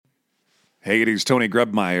Hey, it is Tony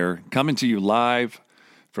Grebmeyer coming to you live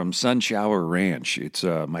from Sunshower Ranch. It's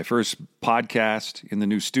my first podcast in the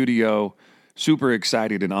new studio. Super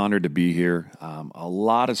excited and honored to be here. A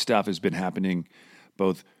lot of stuff has been happening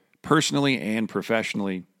both personally and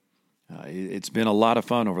professionally. It's been a lot of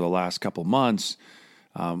fun over the last couple months,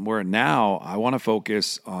 where now I want to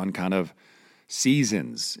focus on kind of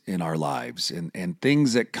seasons in our lives and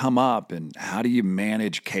things that come up and how do you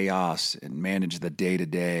manage chaos and manage the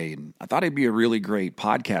day-to-day. And I thought it'd be a really great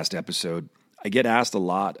podcast episode. I get asked a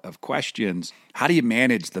lot of questions. How do you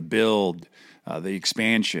manage the build, the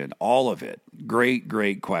expansion, all of it?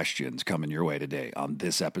 Great questions coming your way today on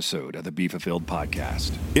this episode of the Be Fulfilled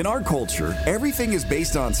podcast. In our culture, everything is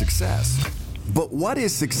based on success. But what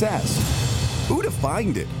is success? Who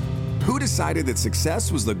defined it? Who decided that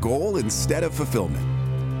success was the goal instead of fulfillment?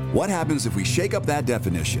 What happens if we shake up that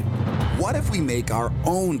definition? What if we make our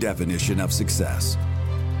own definition of success?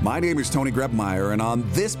 My name is Tony Grebmeyer, and on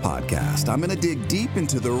this podcast, I'm going to dig deep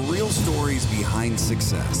into the real stories behind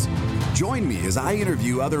success. Join me as I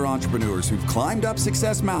interview other entrepreneurs who've climbed up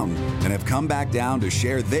Success Mountain and have come back down to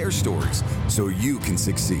share their stories so you can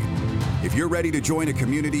succeed. If you're ready to join a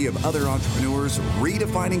community of other entrepreneurs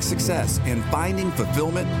redefining success and finding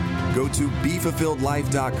fulfillment, go to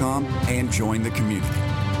BeFulfilledLife.com and join the community.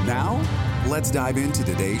 Now, let's dive into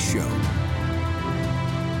today's show.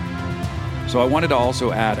 So I wanted to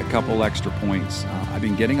also add a couple extra points. I've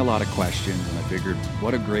been getting a lot of questions, and I figured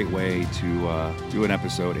what a great way to do an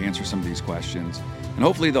episode, answer some of these questions, and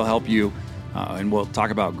hopefully they'll help you. And we'll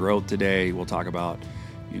talk about growth today. We'll talk about,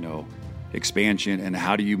 expansion and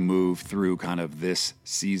how do you move through kind of this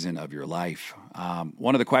season of your life.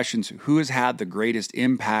 One of the questions, who has had the greatest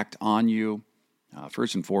impact on you?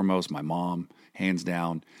 First and foremost, my mom, hands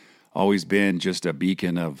down. Always been just a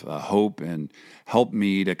beacon of hope and helped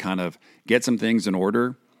me to kind of get some things in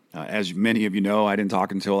order. As many of you know, I didn't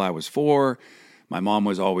talk until I was 4. My mom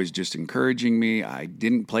was always just encouraging me. I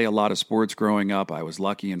didn't play a lot of sports growing up. I was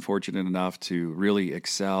lucky and fortunate enough to really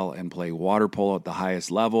excel and play water polo at the highest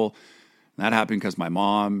level. And that happened because my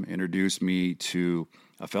mom introduced me to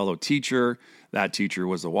a fellow teacher. That teacher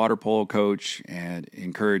was the water polo coach and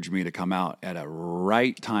encouraged me to come out at a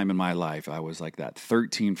right time in my life. I was like that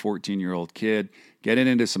 13, 14-year-old kid getting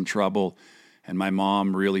into some trouble, and my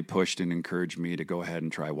mom really pushed and encouraged me to go ahead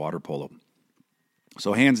and try water polo.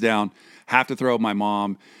 So hands down, have to throw my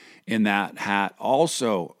mom in that hat.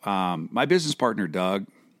 Also, my business partner, Doug,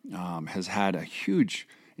 has had a huge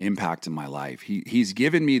impact in my life. He's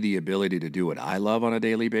given me the ability to do what I love on a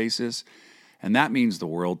daily basis, and that means the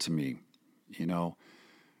world to me.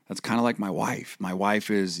 That's kind of like my wife. My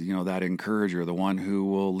wife is, that encourager, the one who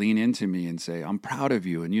will lean into me and say, I'm proud of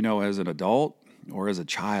you. And, as an adult or as a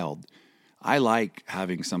child, I like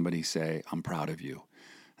having somebody say, I'm proud of you.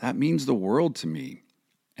 That means the world to me.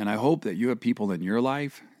 And I hope that you have people in your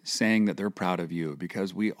life saying that they're proud of you,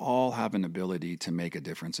 because we all have an ability to make a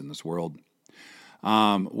difference in this world.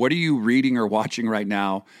 What are you reading or watching right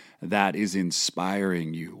now that is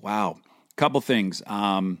inspiring you? Wow. Couple things.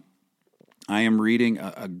 I am reading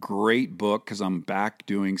a great book because I'm back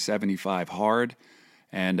doing 75 Hard,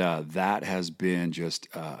 and that has been just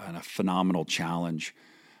a phenomenal challenge.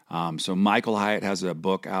 So Michael Hyatt has a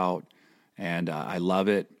book out, and I love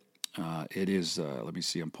it. It is, let me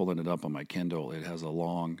see, I'm pulling it up on my Kindle. It has a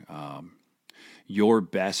long, Your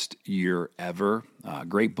Best Year Ever.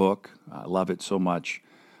 Great book. I love it so much.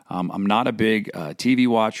 I'm not a big TV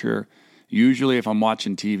watcher. Usually if I'm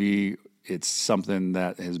watching TV, it's something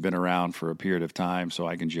that has been around for a period of time, so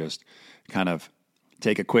I can just kind of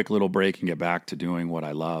take a quick little break and get back to doing what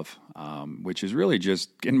I love, which is really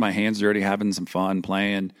just getting my hands dirty, having some fun,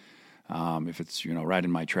 playing, if it's,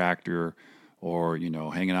 riding my tractor or,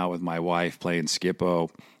 hanging out with my wife, playing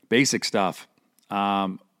Skippo, basic stuff.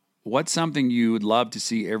 What's something you would love to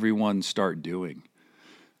see everyone start doing?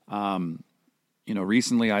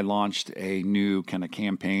 Recently I launched a new kind of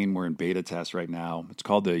campaign. We're in beta test right now. It's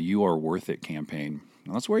called the You Are Worth It campaign.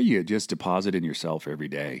 And that's where you just deposit in yourself every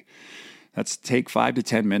day. That's take 5 to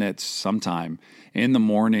 10 minutes sometime in the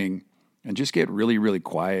morning and just get really, really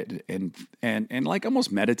quiet and like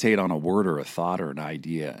almost meditate on a word or a thought or an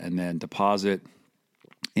idea, and then deposit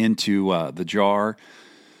into the jar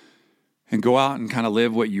and go out and kind of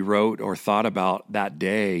live what you wrote or thought about that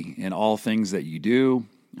day in all things that you do.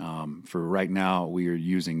 For right now, we are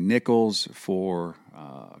using nickels for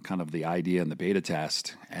kind of the idea and the beta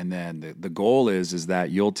test. And then the goal is that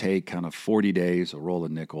you'll take kind of 40 days, a roll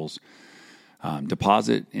of nickels,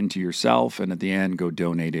 deposit into yourself, and at the end, go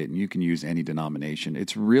donate it. And you can use any denomination.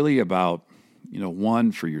 It's really about,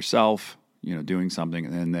 one, for yourself, doing something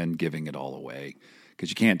and then giving it all away. because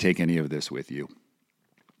you can't take any of this with you.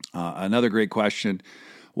 Another great question.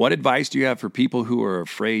 What advice do you have for people who are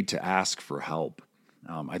afraid to ask for help?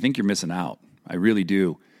 I think you're missing out. I really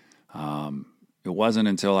do. It wasn't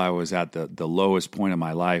until I was at the lowest point of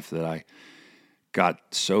my life that I got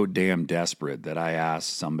so damn desperate that I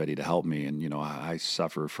asked somebody to help me. And, I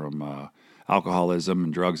suffer from alcoholism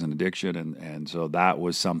and drugs and addiction. And so that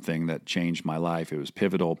was something that changed my life. It was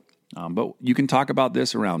pivotal. But you can talk about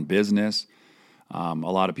this around business. A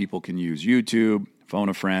lot of people can use YouTube, phone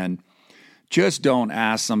a friend. Just don't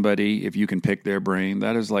ask somebody if you can pick their brain.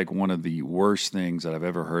 That is like one of the worst things that I've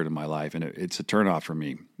ever heard in my life, and it's a turnoff for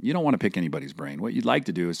me. You don't want to pick anybody's brain. What you'd like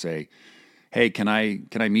to do is say, hey, can I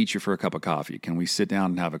meet you for a cup of coffee? Can we sit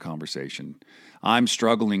down and have a conversation? I'm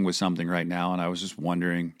struggling with something right now, and I was just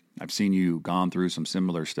wondering, I've seen you gone through some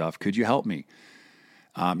similar stuff. Could you help me?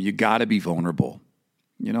 You got to be vulnerable.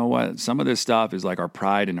 You know what? Some of this stuff is like our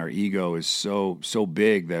pride and our ego is so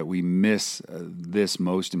big that we miss this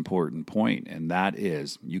most important point, and that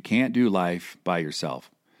is you can't do life by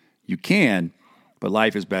yourself. You can, but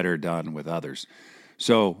life is better done with others.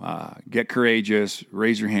 So get courageous,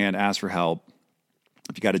 raise your hand, ask for help.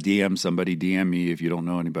 If you got to DM somebody, DM me. If you don't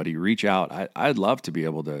know anybody, reach out. I'd love to be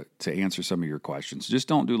able to answer some of your questions. Just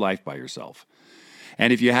don't do life by yourself.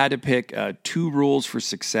 And if you had to pick 2 rules for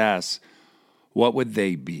success, what would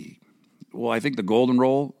they be? Well, I think the golden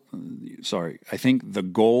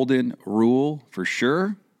rule for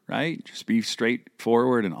sure, right? Just be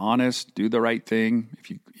straightforward and honest, do the right thing. If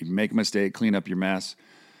you make a mistake, clean up your mess.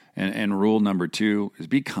 And rule number 2 is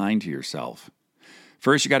be kind to yourself.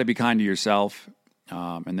 First, you got to be kind to yourself,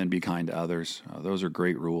 and then be kind to others. Those are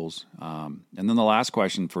great rules. And then the last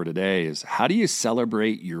question for today is, how do you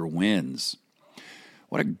celebrate your wins?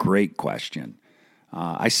 What a great question.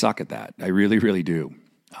 I suck at that. I really, really do.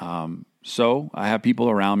 So I have people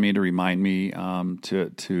around me to remind me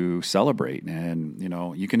to celebrate. And,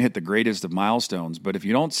 you can hit the greatest of milestones, but if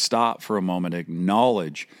you don't stop for a moment,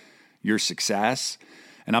 acknowledge your success.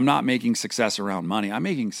 And I'm not making success around money. I'm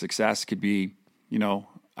making success could be,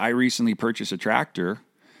 I recently purchased a tractor,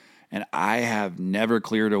 and I have never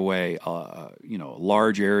cleared away a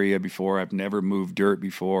large area before. I've never moved dirt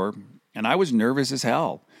before, and I was nervous as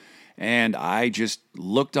hell. And I just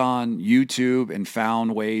looked on YouTube and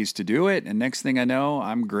found ways to do it. And next thing I know,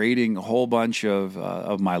 I'm grading a whole bunch of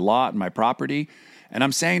my lot and my property. And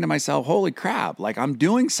I'm saying to myself, holy crap, like I'm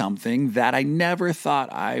doing something that I never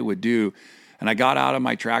thought I would do. And I got out of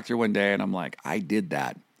my tractor one day and I'm like, I did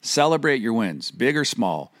that. Celebrate your wins, big or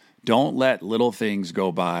small. Don't let little things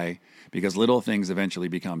go by, because little things eventually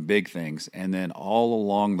become big things. And then all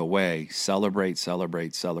along the way, celebrate.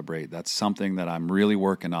 That's something that I'm really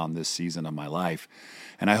working on this season of my life.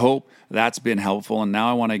 And I hope that's been helpful. And now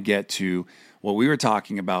I want to get to what we were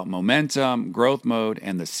talking about: momentum, growth mode,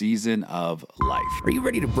 and the season of life. Are you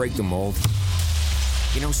ready to break the mold?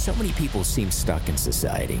 So many people seem stuck in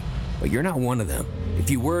society, but you're not one of them. If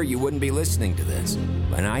you were, you wouldn't be listening to this.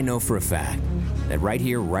 And I know for a fact that right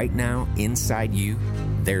here, right now, inside you,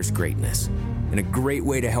 there's greatness. And a great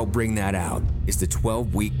way to help bring that out is the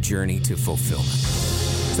 12-week journey to fulfillment.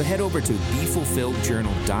 So head over to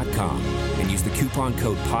BeFulfilledJournal.com and use the coupon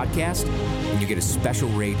code podcast, and you get a special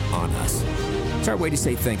rate on us. It's our way to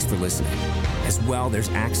say thanks for listening. As well, there's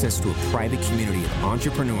access to a private community of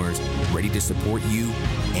entrepreneurs ready to support you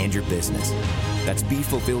and your business. That's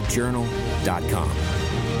BeFulfilledJournal.com.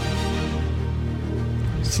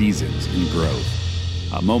 Seasons and growth.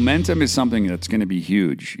 Momentum is something that's going to be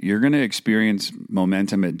huge. You're going to experience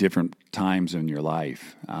momentum at different times in your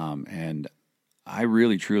life. And I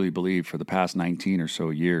really, truly believe for the past 19 or so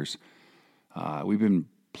years, we've been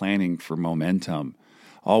planning for momentum,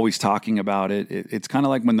 always talking about it. It's kind of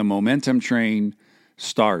like when the momentum train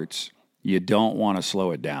starts, you don't want to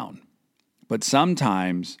slow it down. But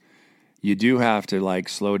sometimes you do have to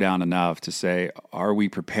slow down enough to say, are we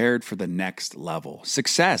prepared for the next level?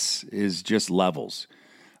 Success is just levels.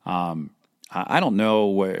 I don't know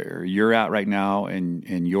where you're at right now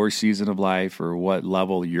in your season of life or what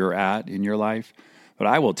level you're at in your life, but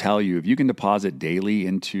I will tell you, if you can deposit daily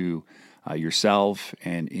into yourself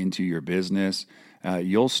and into your business,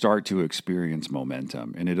 you'll start to experience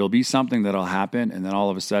momentum, and it'll be something that'll happen, and then all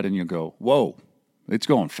of a sudden you'll go, whoa, it's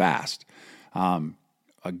going fast.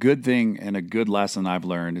 A good thing and a good lesson I've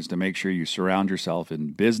learned is to make sure you surround yourself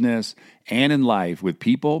in business and in life with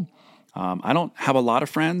people. I don't have a lot of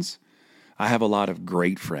friends. I have a lot of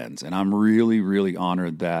great friends, and I'm really, really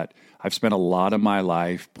honored that I've spent a lot of my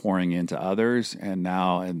life pouring into others, and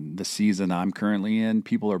now in the season I'm currently in,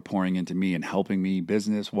 people are pouring into me and helping me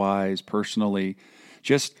business-wise, personally,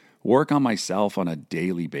 just work on myself on a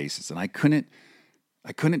daily basis. And I couldn't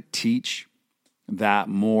I couldn't teach that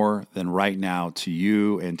more than right now to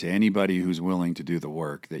you and to anybody who's willing to do the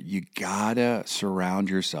work, that you gotta surround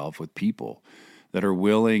yourself with people that are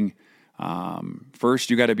willing. First,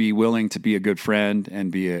 you got to be willing to be a good friend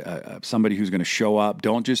and be somebody who's going to show up.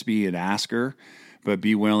 Don't just be an asker, but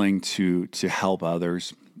be willing to help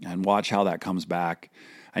others, and watch how that comes back.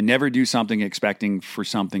 I never do something expecting for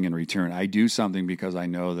something in return. I do something because I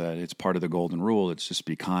know that it's part of the golden rule. It's just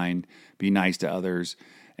be kind, be nice to others.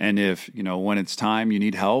 And if, when it's time you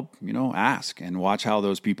need help, ask and watch how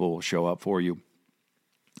those people will show up for you.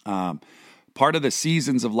 Part of the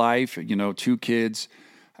seasons of life, 2 kids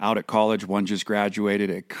out at college, one just graduated.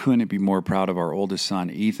 I couldn't be more proud of our oldest son,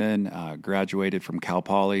 Ethan, graduated from Cal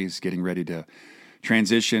Poly. He's getting ready to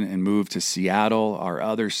transition and move to Seattle. Our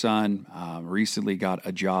other son recently got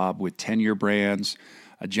a job with Tenure Brands,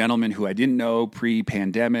 a gentleman who I didn't know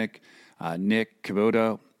pre-pandemic, Nick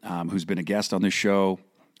Kavoda, who's been a guest on this show,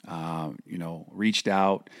 reached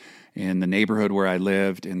out in the neighborhood where I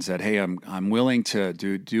lived and said, hey, I'm willing to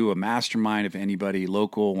do a mastermind if anybody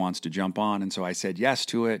local wants to jump on. And so I said yes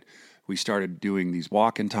to it. We started doing these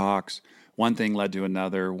walk and talks. One thing led to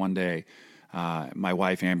another. One day, my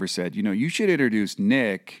wife, Amber, said, you should introduce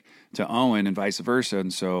Nick to Owen and vice versa.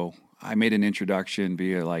 And so I made an introduction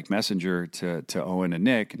via messenger to Owen and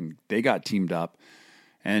Nick, and they got teamed up.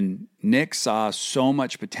 And Nick saw so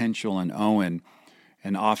much potential in Owen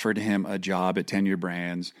and offered him a job at Tenure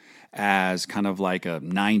Brands as kind of like a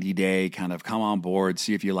 90-day kind of come on board,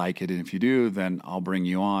 see if you like it. And if you do, then I'll bring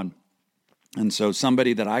you on. And so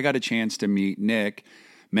somebody that I got a chance to meet, Nick,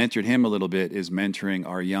 mentored him a little bit, is mentoring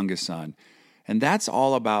our youngest son. And that's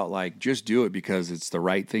all about just do it because it's the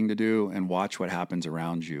right thing to do and watch what happens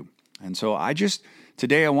around you. And so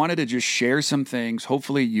today I wanted to just share some things.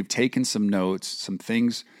 Hopefully you've taken some notes, some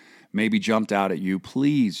things maybe jumped out at you.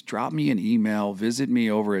 Please drop me an email, visit me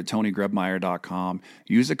over at TonyGrebmeyer.com,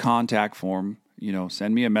 use the contact form,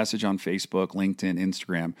 send me a message on Facebook, LinkedIn,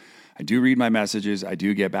 Instagram. I do read my messages. I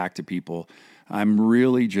do get back to people. I'm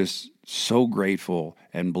really just so grateful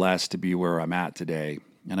and blessed to be where I'm at today.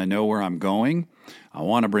 And I know where I'm going. I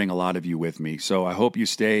want to bring a lot of you with me. So I hope you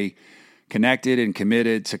stay connected and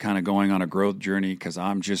committed to kind of going on a growth journey, because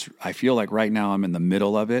I feel like right now I'm in the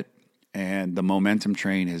middle of it. And the momentum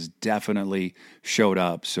train has definitely showed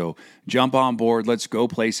up. So jump on board. Let's go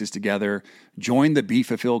places together. Join the Be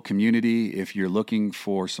Fulfilled community if you're looking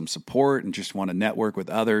for some support and just want to network with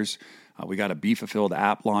others. We got a Be Fulfilled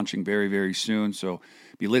app launching very, very soon. So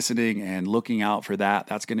be listening and looking out for that.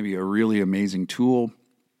 That's going to be a really amazing tool.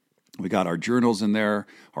 We got our journals in there,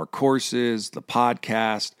 our courses, the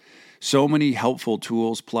podcast, so many helpful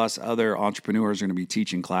tools, plus other entrepreneurs are going to be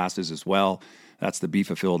teaching classes as well. That's the Be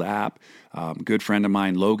Fulfilled app. Good friend of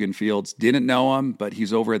mine, Logan Fields, didn't know him, but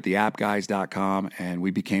he's over at theappguys.com, and we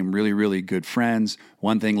became really, really good friends.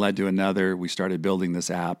 One thing led to another. We started building this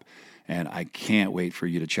app, and I can't wait for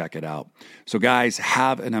you to check it out. So guys,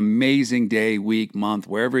 have an amazing day, week, month,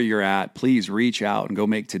 wherever you're at. Please reach out and go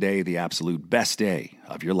make today the absolute best day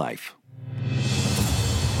of your life.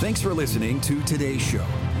 Thanks for listening to today's show.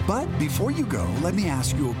 But before you go, let me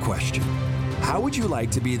ask you a question. How would you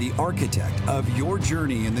like to be the architect of your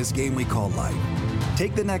journey in this game we call life?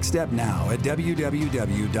 Take the next step now at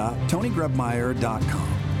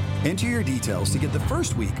www.TonyGrebmeyer.com. Enter your details to get the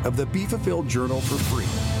first week of the Be Fulfilled Journal for free.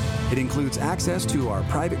 It includes access to our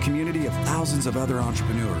private community of thousands of other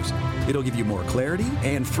entrepreneurs. It'll give you more clarity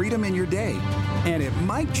and freedom in your day, and it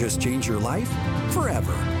might just change your life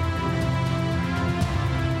forever.